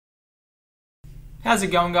How's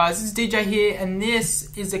it going, guys? This is DJ here, and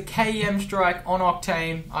this is a KM strike on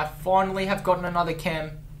Octane. I finally have gotten another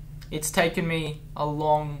Kem. It's taken me a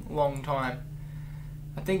long time.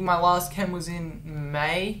 I think my last Kem was in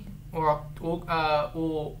May or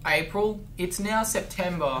April. It's now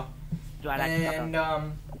September, and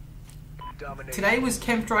today was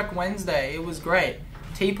Kem strike Wednesday. It was great.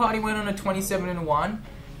 Tea Party went on a 27-1,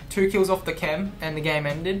 2 kills off the Kem, and the game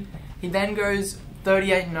ended. He then goes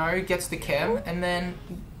 38-0, gets the Kem, and then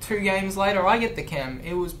 2 games later I get the Kem.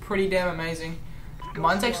 It was pretty damn amazing.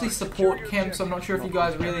 Mine's actually support Kem, so I'm not sure if you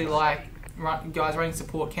guys really like guys running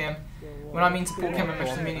support Kem. When I mean support Kem, I'm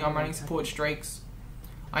actually meaning I'm running support streaks.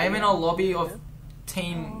 I am in a lobby of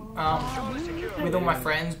team with all my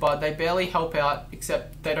friends, but they barely help out,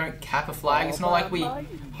 except they don't cap a flag. It's not like we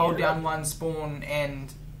hold down one spawn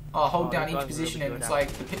and hold down each position and it's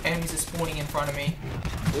like the enemies are spawning in front of me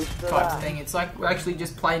type of thing. It's like we actually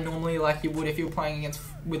just play normally like you would if you were playing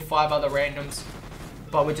with 5 other randoms,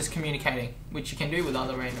 but we're just communicating, which you can do with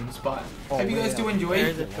other randoms. But hope you guys do enjoy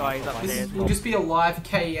it. This will just be a live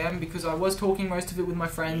KM because I was talking most of it with my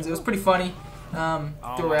friends. It was pretty funny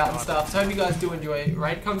throughout and stuff. So hope you guys do enjoy it.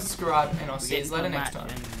 Rate, comment, subscribe, and I'll see you later next time.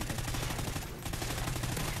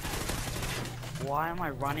 Why am I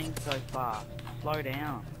running so fast? Slow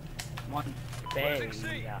down. I'm on bed.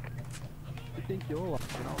 I think you're like,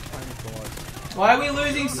 you're not playing for. Why are we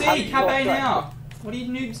losing C? Cap A now. What are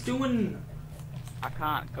you noobs doing? I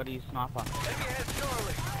can't. Gotta use sniper.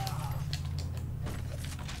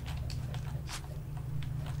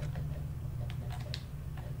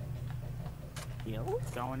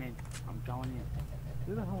 Going in. I'm going in.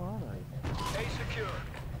 Who the hell are they? A secure.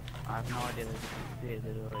 I have no idea.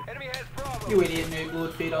 Enemy has Bravo. You idiot noob,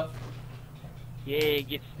 Lord Feeder. Yeah,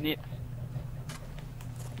 get snipped.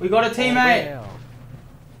 We got a teammate. Oh,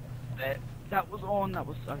 wow. That was on. That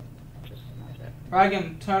was so. Just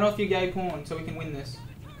Ragan, turn off your gay porn so we can win this.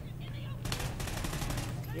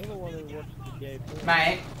 You're the one who watched the gay porn.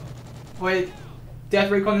 Mate. Wait, Death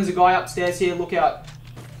Recon, there's a guy upstairs here, look out.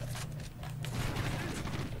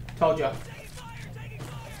 Told ya.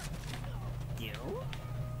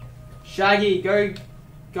 Shaggy, go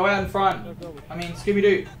out in front. I mean,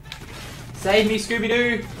 Scooby-Doo. Save me,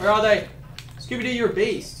 Scooby-Doo. Where are they? Scooby-Doo, you're a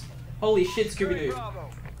beast. Holy shit, Scooby-Doo.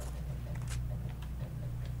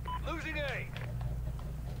 Losing A.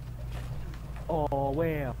 Oh,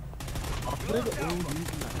 wow.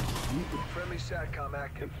 Friendly SATCOM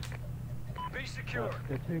active. Be secure.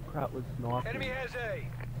 They're too crap with snipers. Enemy has A.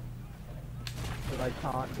 So they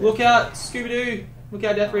can't. Look out, Scooby-Doo. Look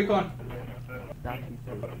out, Death Recon.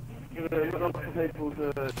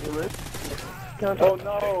 Oh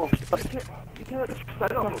no! You can't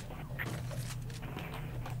set up.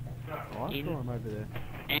 Oh, I saw him over there.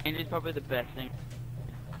 And it's probably the best thing.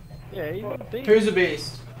 Yeah, he's a beast. Who's a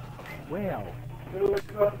beast? Wow.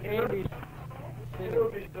 Andy's.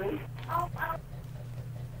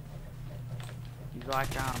 He's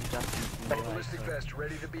like Justin. Ballistic vest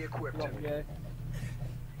ready to be equipped. Yeah.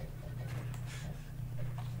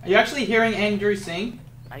 Are you actually hearing Andrew sing?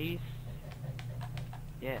 Are you?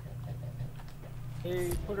 Yeah.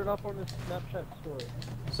 He put it up on his Snapchat story.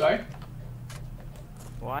 Sorry?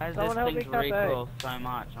 Why is Someone help this me thing cut recoil so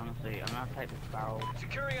much? Honestly, I'm gonna take this barrel.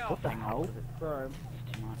 Securing What Alpha. the hell? Bro.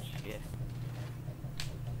 It's too much. Yeah.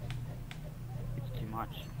 It's too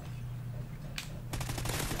much.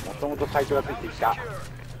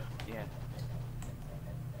 Yeah.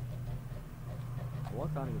 Oh, I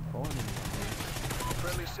can't even find him.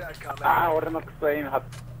 Friendly SATCOM active.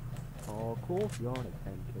 Oh, of course you're on a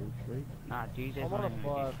 10 kill streak. Nah, DJ. I'm on a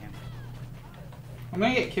 5. I'm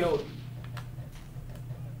gonna get killed.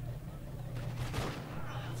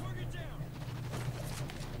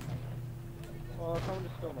 Oh, someone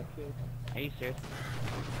just stole my kill. Are you serious?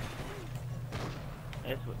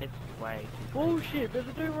 It's way too. Bullshit, there's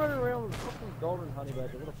a dude running around with a fucking golden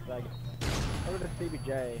honeybadger. What a faggot. I'm gonna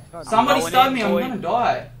CBJ. Somebody going stun in, me, I'm boy. gonna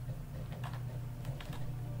die.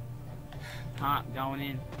 Can't going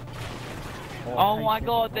in. Oh, Oh thank my you.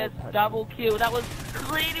 god, that's double kill. That was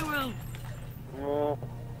clean.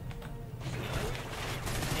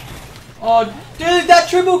 Oh, dude, that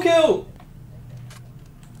triple kill!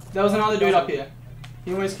 There was another dude up here.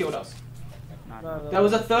 He almost killed us. No, There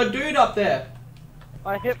was a 3rd dude up there.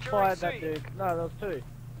 I hip fired that dude. No, there was 2.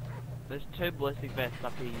 There's 2 ballistic vests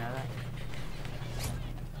up here, you know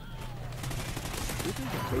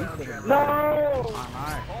that? No!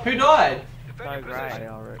 I Who died? know. So great.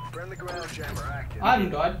 Friendly ground jammer active. I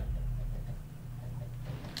haven't died.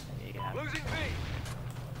 Yeah. Losing B.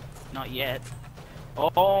 Not yet.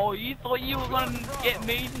 Oh, you thought you were gonna get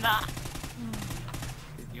me? Nah.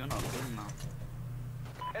 You're not good enough.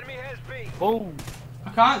 Enemy has B. Boom. I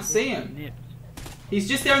can't see him. Nipped. He's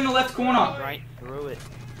just there in the left corner. Right through it.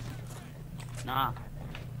 Nah.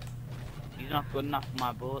 He's not good enough for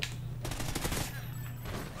my bullets.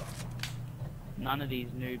 None of these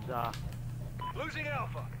noobs are. Losing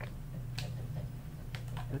Alpha.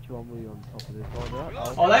 That's one way on top of this. Oh,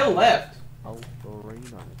 no. Oh, they all left.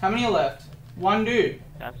 Alfarino. How many are left? One dude.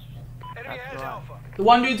 That's Enemy has right. Alpha. The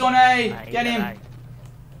one dude's on A. Hey, Get him. hey.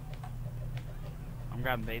 I'm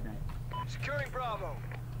grabbing B then. Securing Bravo.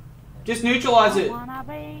 Just neutralize it. Wanna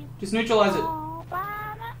be Just neutralize it.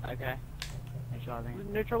 okay.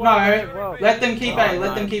 Neutralizing. Neutralize as well. No, let them keep A.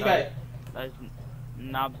 Let them keep no. A. Those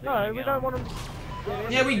nubs. are No, gonna we get don't on. want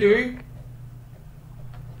them. Yeah, we do.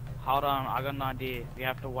 Hold on, I got an idea. We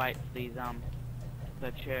have to wait for these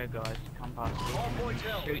the chair guys to come past this All and points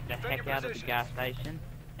held. shoot the Defend heck your out of the position. gas station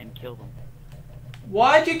and kill them.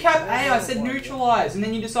 Why'd you cap A? I said neutralize, and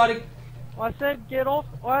then you decided. I said get off.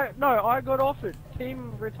 I got off it.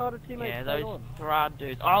 Retarded teammates. Yeah, stay those on. Farad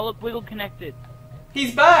dudes. Oh look, Wiggle connected.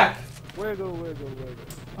 He's back. Wiggle.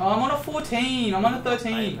 Oh, I'm on a 14. I'm on a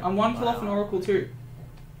 13. I'm 1 kill off an Oracle too.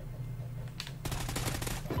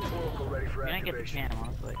 Oracle ready for You don't get the activation. cam,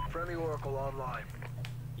 honestly. Friendly Oracle online.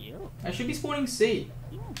 Yeah. I should be spawning C.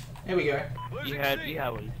 There we go. Losing You heard C.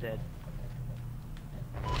 what he said.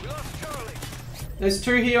 We lost Charlie. There's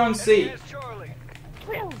 2 here on Enemy C. has Charlie.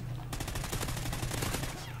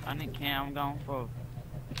 I think cam. I'm going for.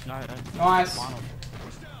 No. Nice. Final.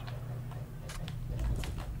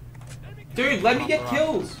 Dude, let me get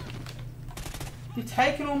kills. You're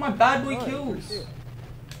taking all my bad boy kills. How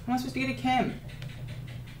am I supposed to get a cam?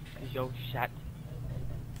 Cause you're shut.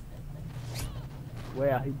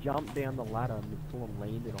 Wow, he jumped down the ladder and someone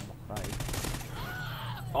landed on my face.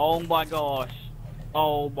 Oh my gosh.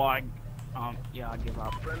 Oh my. Yeah, I give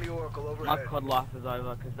up. Friendly Oracle My overhead. COD life is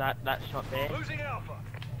over because that shot there, Losing Alpha.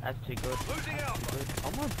 that's too good. Losing Alpha.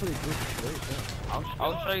 I'm on pretty good streak, yeah.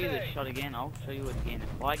 I'll show you this shot again. I'll show you it again.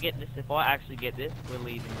 If I get this, if I actually get this, we're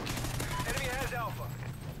leaving. Enemy has Alpha.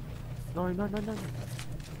 No.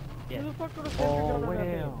 Yeah. Who the fuck got a Oh sentry gun on that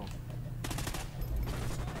thing? wow.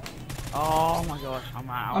 Oh my gosh, I'm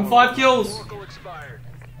out. I'm 5 kills. Oracle expired.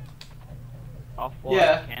 Off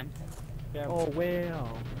Yeah. Cam. Oh wow.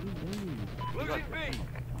 Losing B.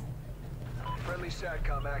 Friendly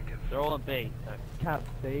SATCOM active. They're all in B. So. Cap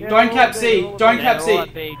C. Don't cap C. Don't Yeah, cap they're all C.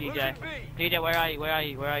 at B, DJ. Losing B. DJ, where are you? Where are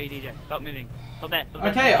you? Where are you, DJ? Stop moving. Stop there. Stop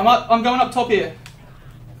there. Okay, I'm going up top here.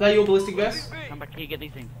 Is that your ballistic vest? Losing B. Come back here, get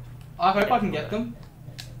these things. I hope I can get them.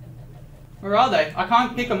 Where are they? I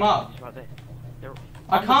can't pick them up. It's right there. They're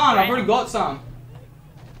I on the can't. I've ground. already got some.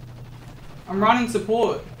 I'm running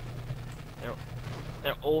support.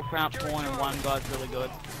 They're all front point and one guy's really good.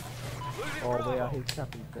 Losing Oh Bravo. wow, he's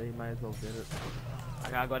capping C. May as well get it.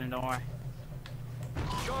 Okay, I got him, don't worry.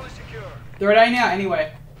 Charlie secure. They're at A now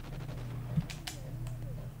anyway.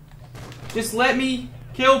 Just let me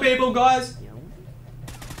kill people, guys.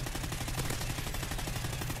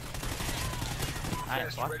 Hey,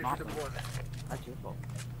 Test why ready for snipe them? deployment. That's your fault.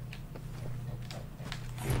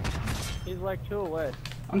 He's like 2 away.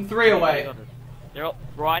 I'm 3 away. They're all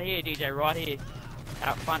right here, DJ, right here.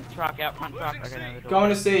 Out front truck, out front truck. Okay, no, the door. Going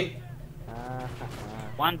to C.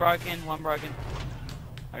 One broken.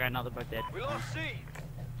 Okay, another broke dead. We lost C.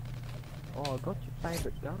 Oh, I got your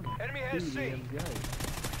favourite gun. Enemy has C. CMJ.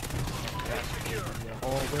 A secure. Oh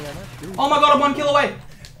wow, that's good. Oh my god, I'm 1 kill away.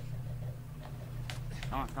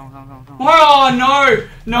 Come on. Oh no!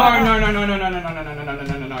 No.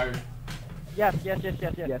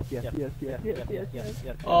 Yes.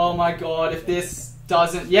 Oh my god, if this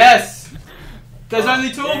doesn't. Yes! There's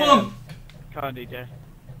only 2 of them! Come on, DJ.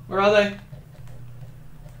 Where are they?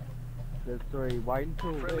 There's 3. Wait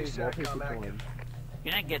until Friendly there's more people SATCOM active. join.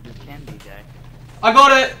 You don't get this 10, DJ. I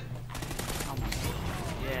got it! Come on.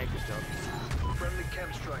 Yeah, good job. Friendly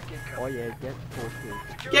chem strike Oh incoming. yeah, get 4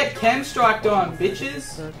 kills. Get chem striked on,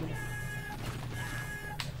 bitches!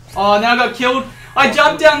 Oh, now I got killed. I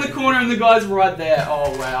jumped down the corner and the guy's right there.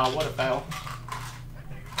 Oh wow, what a fail.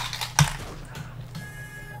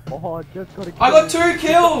 Oh, I just got a kill. I got 2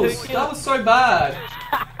 kills! That was so bad.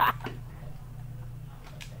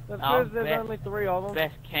 That's Oh, because there's bet. only 3 of them.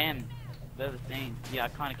 Best cam I've ever seen. Yeah, I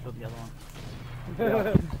kind of killed the other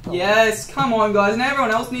one. Yes, come on guys, and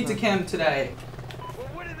everyone else needs a chem today.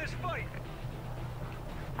 We're winning this fight.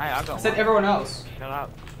 Hey, I got I said one. everyone else. Shut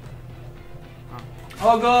up.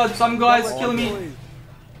 Oh god, some guy's killing me.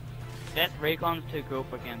 That recon's too cool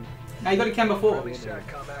for cam. Now you got a chem before. Friendly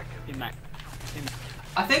SATCOM active. Team mate.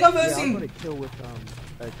 I think I'm Yeah, I versing. got a kill with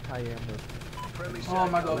a KM with Friendly Oh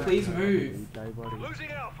my SATCOM god, active. please move. DJ buddy.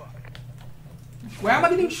 Losing Alpha. Where am I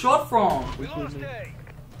getting shot from? We lost A.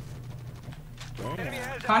 Enemy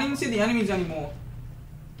has Can't even see the enemies anymore.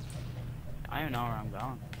 I don't know where I'm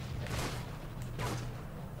going.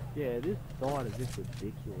 Yeah, this side is just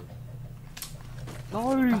ridiculous.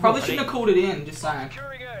 I No! probably shouldn't have called it in, just saying.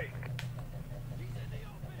 securing A.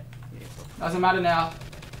 Doesn't matter now.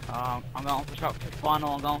 I'm going for shot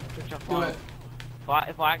final. I'm going for shot Do final. it.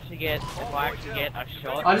 If I actually get a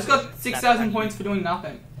shot, I just got that's 6,000 actually points for doing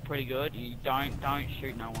nothing. Pretty good. You don't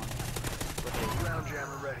shoot no one. Ground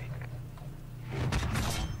jammer ready.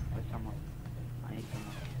 Where's someone? I need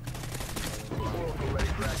someone. Oracle ready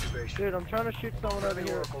for activation. Dude, I'm trying to shoot someone over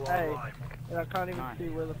here. Oracle Hey, online. and I can't even Nice. see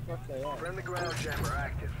where the fuck they are. Friendly ground jammer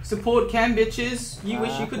active. Support Kem, bitches. You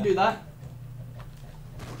wish you could do that.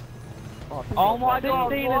 Oh my god!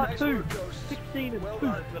 16 what? and 2! Nice work, Ghost. 16 and Well 2!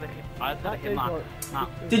 done. I got a hit That mark. is No.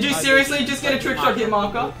 like- Did you seriously just get a trick shot hit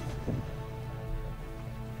marker?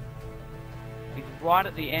 He's right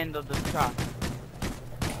at the end of the truck.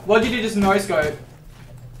 What did you just no scope?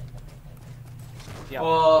 Yep.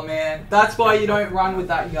 Oh man, that's why you don't run with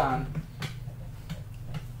that gun.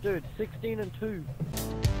 Dude, 16 and 2.